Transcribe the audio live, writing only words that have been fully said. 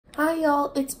Hi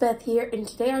y'all, it's Beth here, and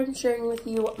today I'm sharing with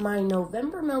you my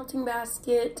November melting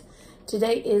basket.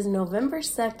 Today is November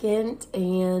 2nd,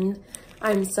 and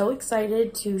I'm so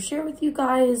excited to share with you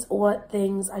guys what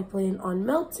things I plan on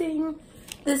melting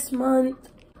this month.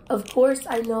 Of course,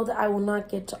 I know that I will not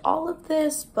get to all of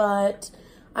this, but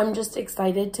I'm just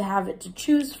excited to have it to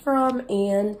choose from,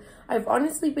 and I've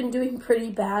honestly been doing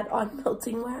pretty bad on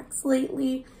melting wax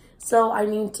lately, so I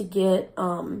need to get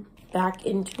back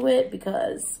into it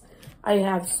because I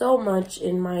have so much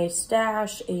in my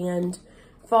stash and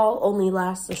fall only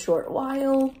lasts a short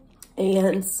while.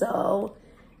 And so,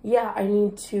 yeah, I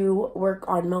need to work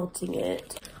on melting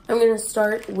it. I'm going to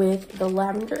start with the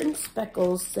Lavender and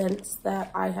Speckles scents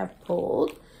that I have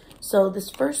pulled. So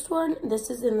this first one, this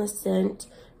is in the scent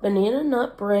Banana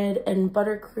Nut Bread and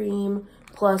Buttercream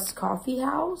plus Coffee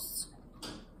House.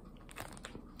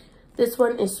 This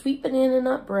one is Sweet Banana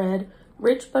Nut Bread,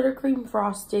 Rich Buttercream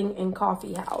Frosting, and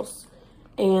Coffee House.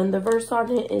 And the verse on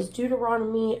it is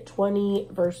Deuteronomy 20,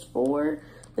 verse 4.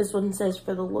 This one says,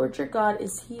 "For the Lord your God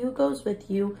is he who goes with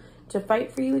you to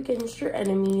fight for you against your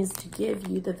enemies, to give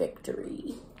you the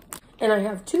victory." And I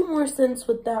have two more scents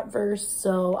with that verse,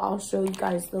 so I'll show you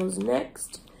guys those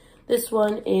next. This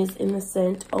one is in the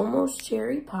scent Almost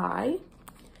Cherry Pie.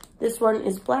 This one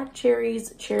is Black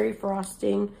Cherries, Cherry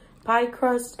Frosting, Pie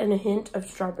Crust, and a hint of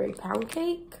Strawberry Pound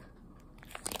Cake.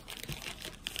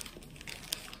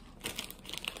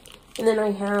 And then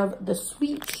I have the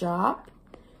Sweet Shop,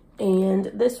 and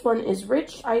this one is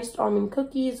Rich Iced Almond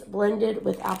Cookies blended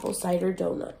with Apple Cider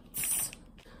Donuts.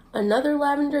 Another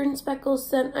Lavender and Speckles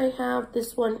scent I have,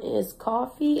 this one is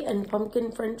Coffee and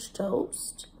Pumpkin French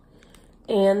Toast.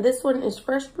 And this one is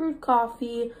Fresh Brewed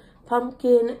Coffee,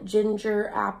 Pumpkin, Ginger,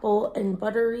 Apple, and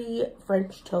Buttery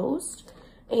French Toast.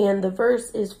 And the verse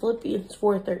is Philippians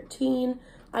 4:13,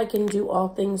 "I can do all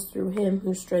things through him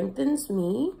who strengthens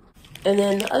me." And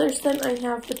then the other scent I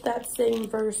have with that same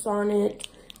verse on it,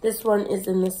 this one is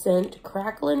in the scent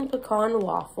Cracklin' Pecan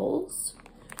Waffles.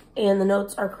 And the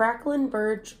notes are cracklin'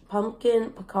 birch,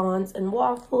 pumpkin, pecans, and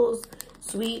waffles,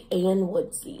 sweet and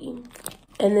woodsy.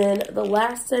 And then the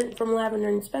last scent from Lavender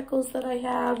and Speckles that I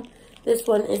have, this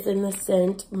one is in the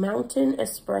scent Mountain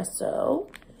Espresso.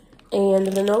 And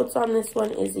the notes on this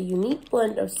one is a unique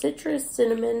blend of citrus,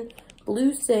 cinnamon,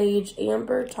 blue sage,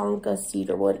 amber, tonka,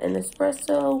 cedarwood, and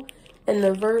espresso. And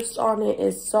the verse on it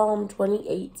is Psalm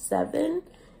 28:7.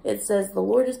 It says, "The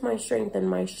Lord is my strength and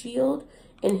my shield.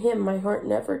 In him my heart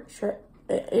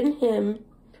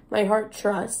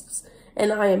trusts,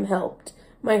 and I am helped.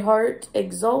 My heart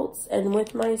exults, and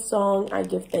with my song I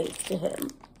give thanks to him."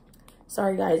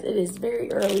 Sorry guys, it is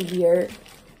very early here.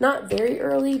 Not very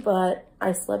early, but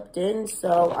I slept in,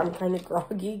 so I'm kind of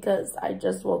groggy because I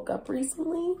just woke up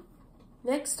recently.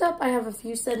 Next up, I have a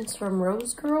few scents from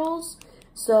Rose Girls.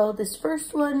 So this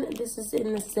first one, this is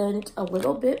in the scent A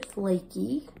Little Bit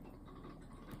Flaky.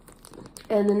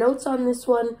 And the notes on this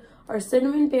one are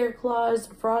cinnamon bear claws,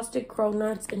 frosted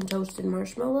cronuts, and toasted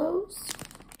marshmallows.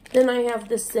 Then I have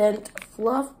the scent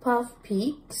Fluff Puff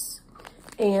Peaks.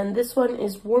 And this one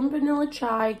is warm vanilla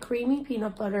chai, creamy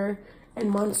peanut butter,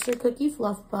 and monster cookie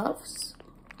fluff puffs.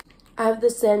 I have the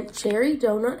scent Cherry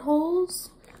Donut Holes.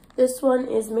 This one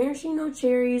is maraschino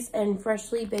cherries and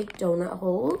freshly baked donut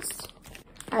holes.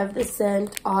 I have the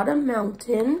scent Autumn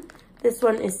Mountain. This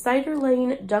one is Cider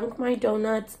Lane, Dunk My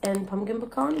Donuts, and Pumpkin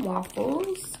Pecan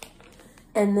Waffles.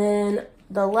 And then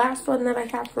the last one that I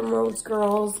have from Rose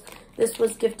Girls, this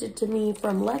was gifted to me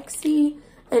from Lexi,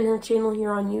 and her channel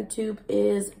here on YouTube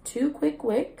is Two Quick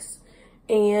Wicks,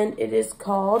 and it is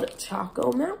called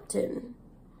Choco Mountain.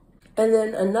 And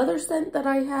then another scent that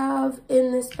I have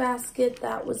in this basket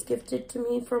that was gifted to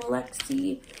me from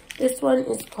Lexi, this one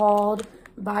is called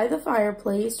By the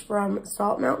Fireplace from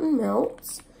Salt Mountain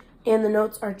Melts. And the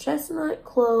notes are chestnut,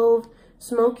 clove,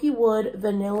 smoky wood,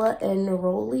 vanilla, and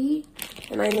neroli.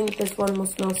 And I think this one will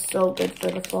smell so good for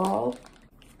the fall.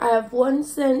 I have one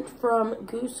scent from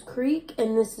Goose Creek,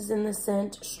 and this is in the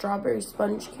scent Strawberry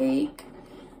Sponge Cake.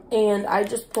 And I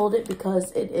just pulled it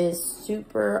because it is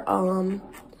super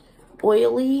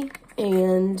oily,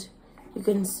 and you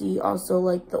can see also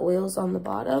like the oils on the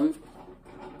bottom.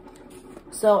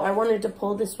 So I wanted to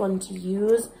pull this one to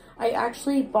use. I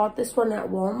actually bought this one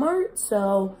at Walmart,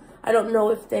 so I don't know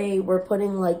if they were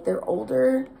putting like their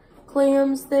older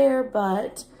clams there,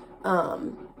 but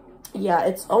yeah,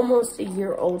 it's almost a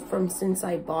year old from since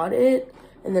I bought it,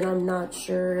 and then I'm not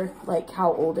sure like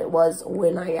how old it was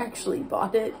when I actually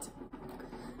bought it.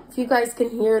 If you guys can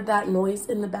hear that noise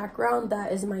in the background,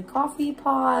 that is my coffee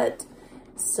pot.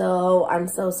 So I'm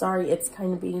so sorry, it's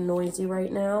kind of being noisy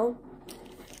right now.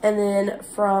 And then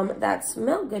from that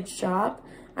Smell Good shop,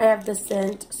 I have the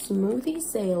scent Smoothie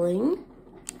Sailing.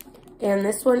 And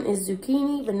this one is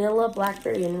zucchini, vanilla,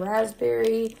 blackberry, and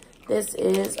raspberry. This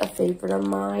is a favorite of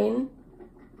mine.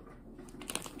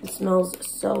 It smells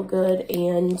so good,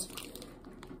 and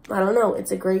I don't know,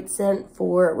 it's a great scent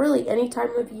for really any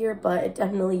time of year, but it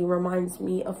definitely reminds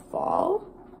me of fall.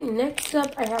 Next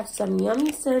up, I have some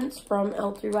yummy scents from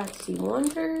L3 Waxy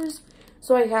Wonders.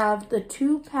 So I have the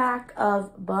 2-pack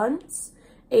of Bunts,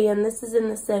 and this is in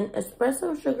the scent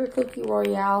Espresso Sugar Cookie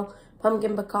Royale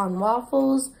Pumpkin Pecan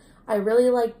Waffles. I really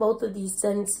like both of these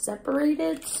scents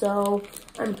separated, so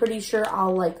I'm pretty sure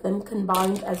I'll like them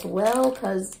combined as well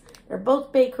because they're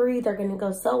both bakery. They're going to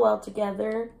go so well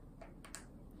together.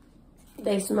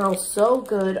 They smell so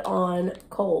good on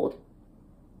cold.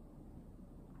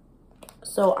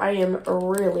 So I am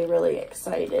really, really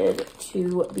excited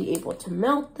to be able to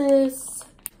melt this.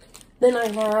 Then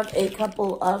I have a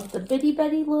couple of the Bitty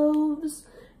Betty loaves.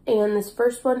 And this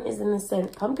first one is in the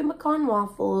scent Pumpkin Pecan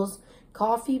Waffles,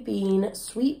 Coffee Bean,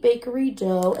 Sweet Bakery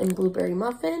Dough, and Blueberry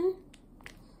Muffin.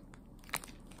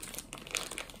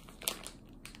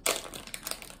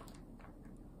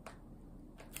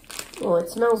 Oh, it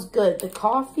smells good. The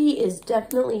coffee is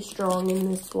definitely strong in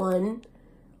this one.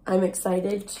 I'm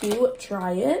excited to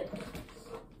try it.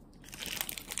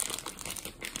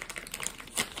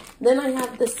 Then I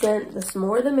have the scent, The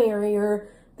S'more the Merrier.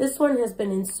 This one has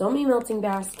been in so many melting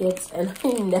baskets and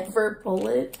I never pull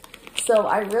it. So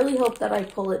I really hope that I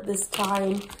pull it this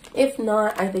time. If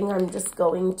not, I think I'm just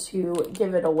going to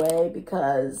give it away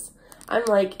because I'm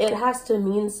like, it has to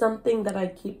mean something that I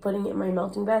keep putting in my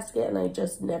melting basket and I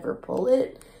just never pull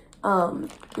it.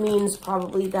 Means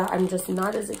probably that I'm just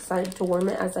not as excited to warm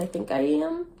it as I think I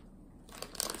am.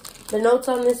 The notes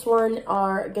on this one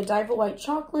are Godiva white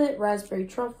chocolate, raspberry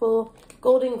truffle,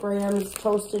 golden grams,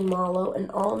 toasted mallow, and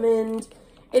almond.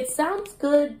 It sounds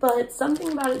good, but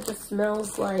something about it just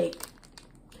smells like,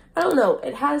 I don't know.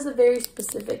 It has a very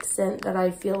specific scent that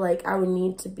I feel like I would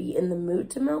need to be in the mood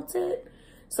to melt it.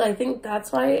 So I think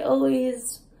that's why I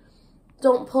always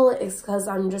don't pull it, is because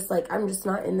I'm just like, I'm just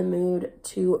not in the mood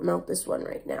to melt this one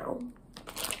right now.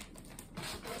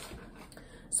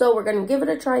 So we're going to give it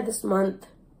a try this month,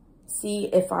 see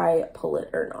if I pull it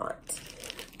or not.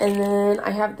 And then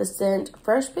I have the scent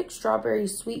Fresh Picked Strawberry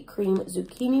Sweet Cream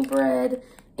Zucchini Bread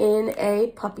in a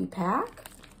puppy pack.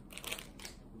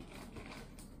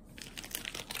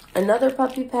 Another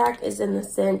puppy pack is in the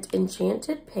scent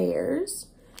Enchanted Pears.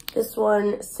 This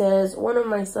one says, one of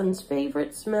my son's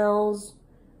favorite smells,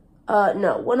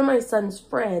 one of my son's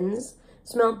friends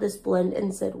smelled this blend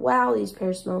and said, wow, these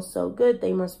pears smell so good.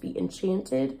 They must be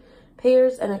enchanted.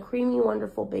 Pears and a creamy,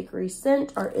 wonderful bakery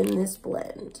scent are in this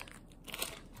blend.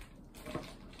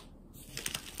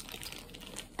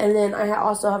 And then I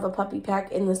also have a puppy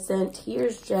pack in the scent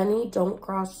Here's Jenny, Don't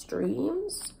Cross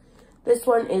Streams. This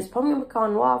one is pumpkin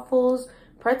pecan waffles,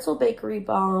 pretzel bakery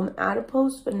bomb,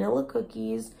 adipose vanilla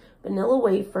cookies, vanilla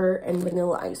wafer, and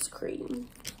vanilla ice cream.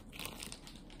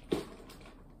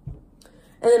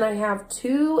 And then I have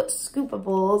two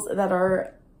Scoopables that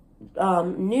are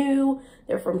new.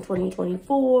 They're from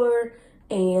 2024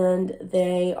 and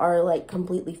they are like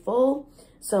completely full.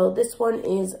 So this one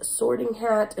is Sorting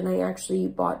Hat, and I actually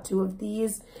bought two of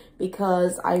these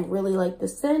because I really like the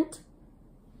scent.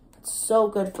 It's so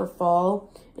good for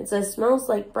fall. It says, smells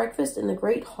like breakfast in the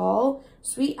Great Hall,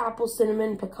 sweet apple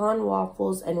cinnamon pecan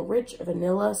waffles, and rich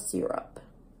vanilla syrup.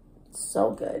 So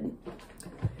good.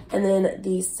 And then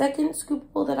the second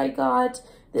Scoopable that I got,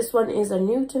 this one is a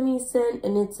new to me scent,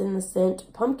 and it's in the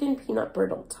scent Pumpkin Peanut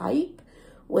Brittle Type,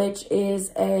 which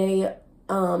is a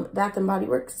Bath and Body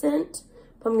Works scent,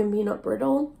 pumpkin peanut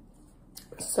brittle.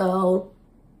 So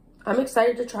I'm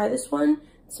excited to try this one.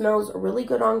 It smells really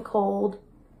good on cold.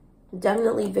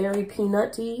 Definitely very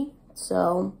peanutty,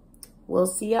 so we'll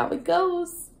see how it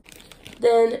goes.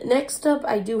 Then next up,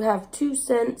 I do have two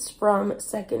scents from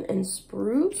Second and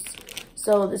Spruce.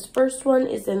 So this first one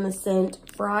is in the scent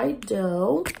Fried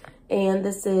Dough, and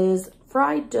this is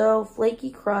fried dough,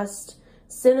 flaky crust,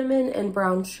 cinnamon, and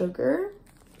brown sugar.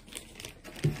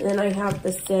 And then I have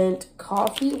the scent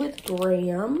Coffee with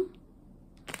Graham,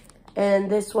 and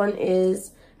this one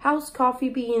is house coffee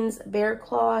beans, bear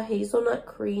claw, hazelnut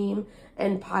cream,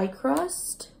 and pie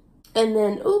crust. And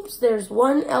then, oops, there's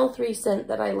one L3 scent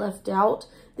that I left out.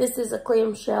 This is a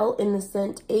clamshell in the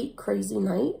scent 8 Crazy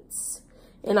Nights.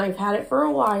 And I've had it for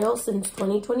a while, since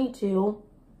 2022.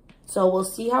 So we'll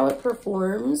see how it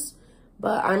performs.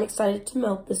 But I'm excited to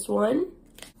melt this one.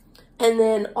 And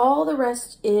then all the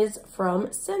rest is from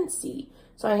Scentsy.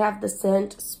 So I have the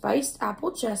scent Spiced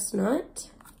Apple Chestnut,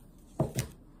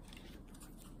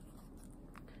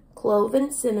 Clove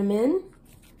and Cinnamon,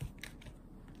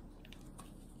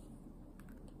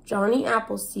 Johnny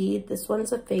Appleseed. This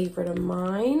one's a favorite of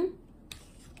mine.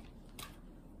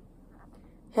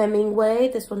 Hemingway.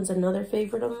 This one's another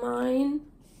favorite of mine.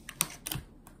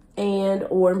 And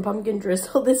Warm Pumpkin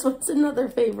Drizzle. This one's another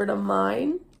favorite of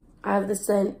mine. I have the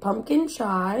scent Pumpkin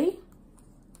Chai.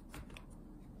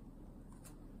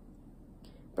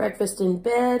 Breakfast in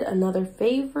Bed, another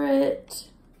favorite.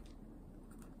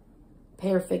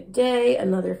 Perfect Day,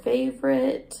 another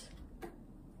favorite.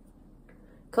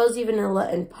 Cozy Vanilla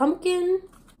and Pumpkin.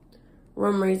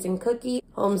 Rum Raisin Cookie.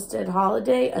 Homestead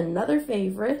Holiday, another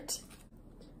favorite.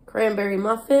 Cranberry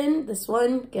Muffin, this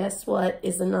one, guess what,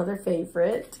 is another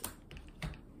favorite.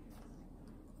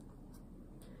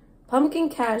 Pumpkin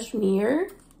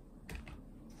Cashmere.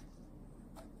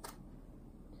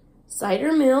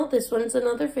 Cider Mill, this one's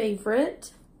another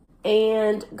favorite.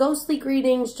 And Ghostly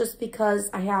Greetings, just because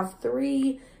I have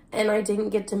 3 and I didn't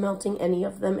get to melting any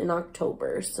of them in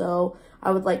October. So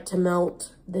I would like to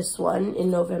melt this one in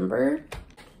November.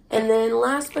 And then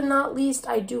last but not least,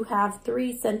 I do have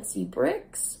 3 Scentsy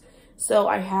bricks. So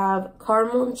I have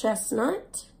Caramel and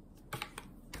Chestnut.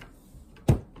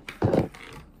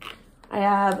 I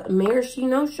have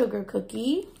Maraschino Sugar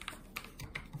Cookie.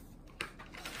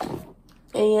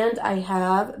 And I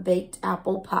have Baked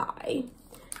Apple Pie.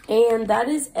 And that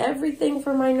is everything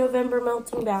for my November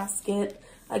melting basket.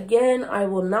 Again, I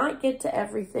will not get to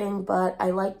everything, but I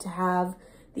like to have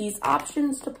these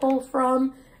options to pull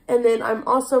from. And then I'm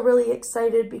also really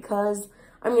excited because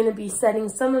I'm going to be setting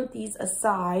some of these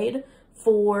aside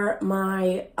for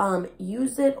my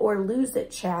Use It or Lose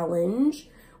It challenge,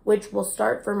 which will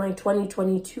start for my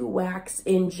 2022 wax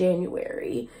in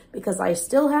January, because I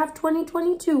still have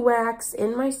 2022 wax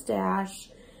in my stash.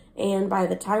 And by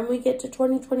the time we get to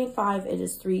 2025, it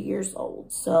is 3 years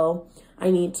old. So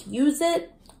I need to use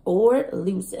it or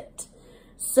lose it.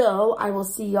 So I will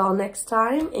see y'all next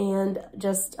time. And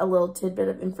just a little tidbit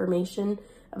of information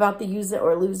about the Use It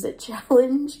or Lose It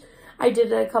challenge. I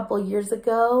did it a couple years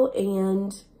ago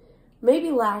and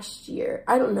maybe last year.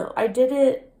 I don't know. I did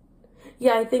it,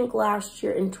 yeah, I think last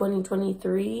year in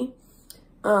 2023,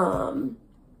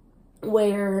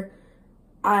 where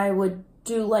I would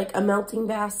do like a melting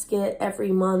basket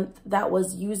every month that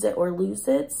was Use It or Lose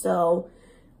It. So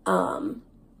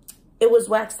it was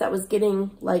wax that was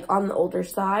getting like on the older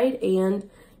side, and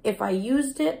if I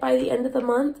used it by the end of the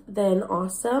month, then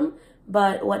awesome.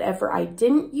 But whatever I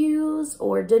didn't use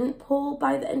or didn't pull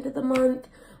by the end of the month,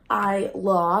 I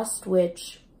lost,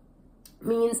 which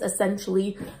means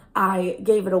essentially I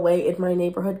gave it away in my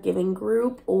neighborhood giving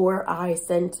group, or I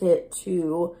sent it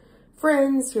to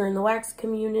friends here in the wax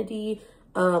community,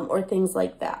 or things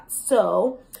like that.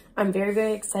 So I'm very,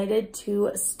 very excited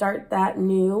to start that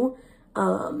new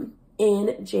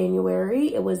in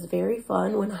January. It was very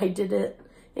fun when I did it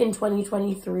in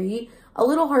 2023. A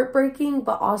little heartbreaking,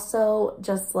 but also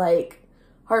just like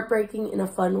heartbreaking in a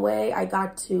fun way. I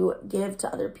got to give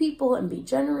to other people and be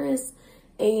generous.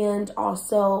 And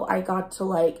also I got to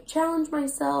like challenge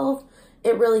myself.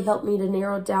 It really helped me to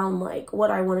narrow down like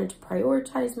what I wanted to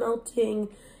prioritize melting,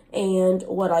 and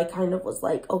what I kind of was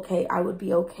like, okay, I would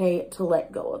be okay to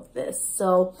let go of this.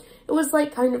 So it was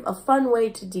like kind of a fun way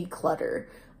to declutter.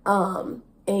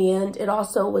 And it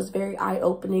also was very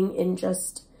eye-opening in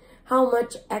just how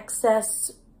much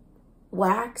excess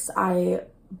wax I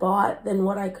bought than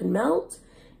what I could melt.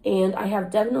 And I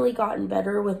have definitely gotten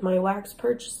better with my wax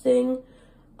purchasing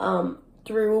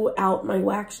throughout my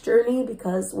wax journey,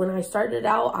 because when I started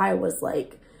out, I was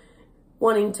like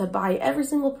wanting to buy every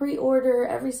single pre-order,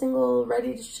 every single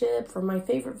ready to ship from my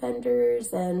favorite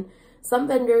vendors. And some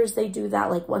vendors, they do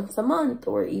that like once a month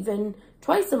or even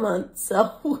twice a month.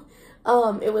 So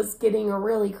it was getting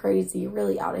really crazy,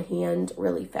 really out of hand,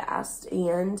 really fast.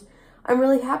 And I'm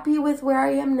really happy with where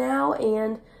I am now,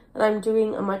 and that I'm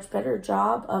doing a much better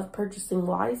job of purchasing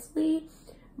wisely.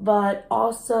 But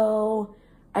also,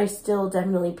 I still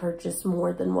definitely purchase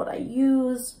more than what I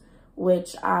use,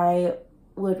 which I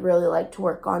would really like to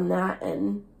work on that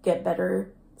and get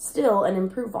better still and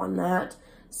improve on that.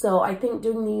 So I think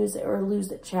doing the Use It or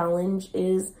Lose It challenge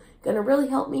is going to really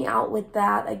help me out with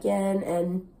that again,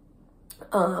 and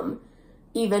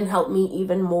even help me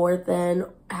even more than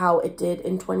how it did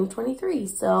in 2023.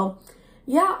 So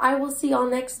yeah, I will see y'all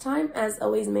next time. As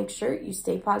always, make sure you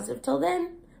stay positive till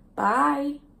then.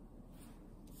 Bye.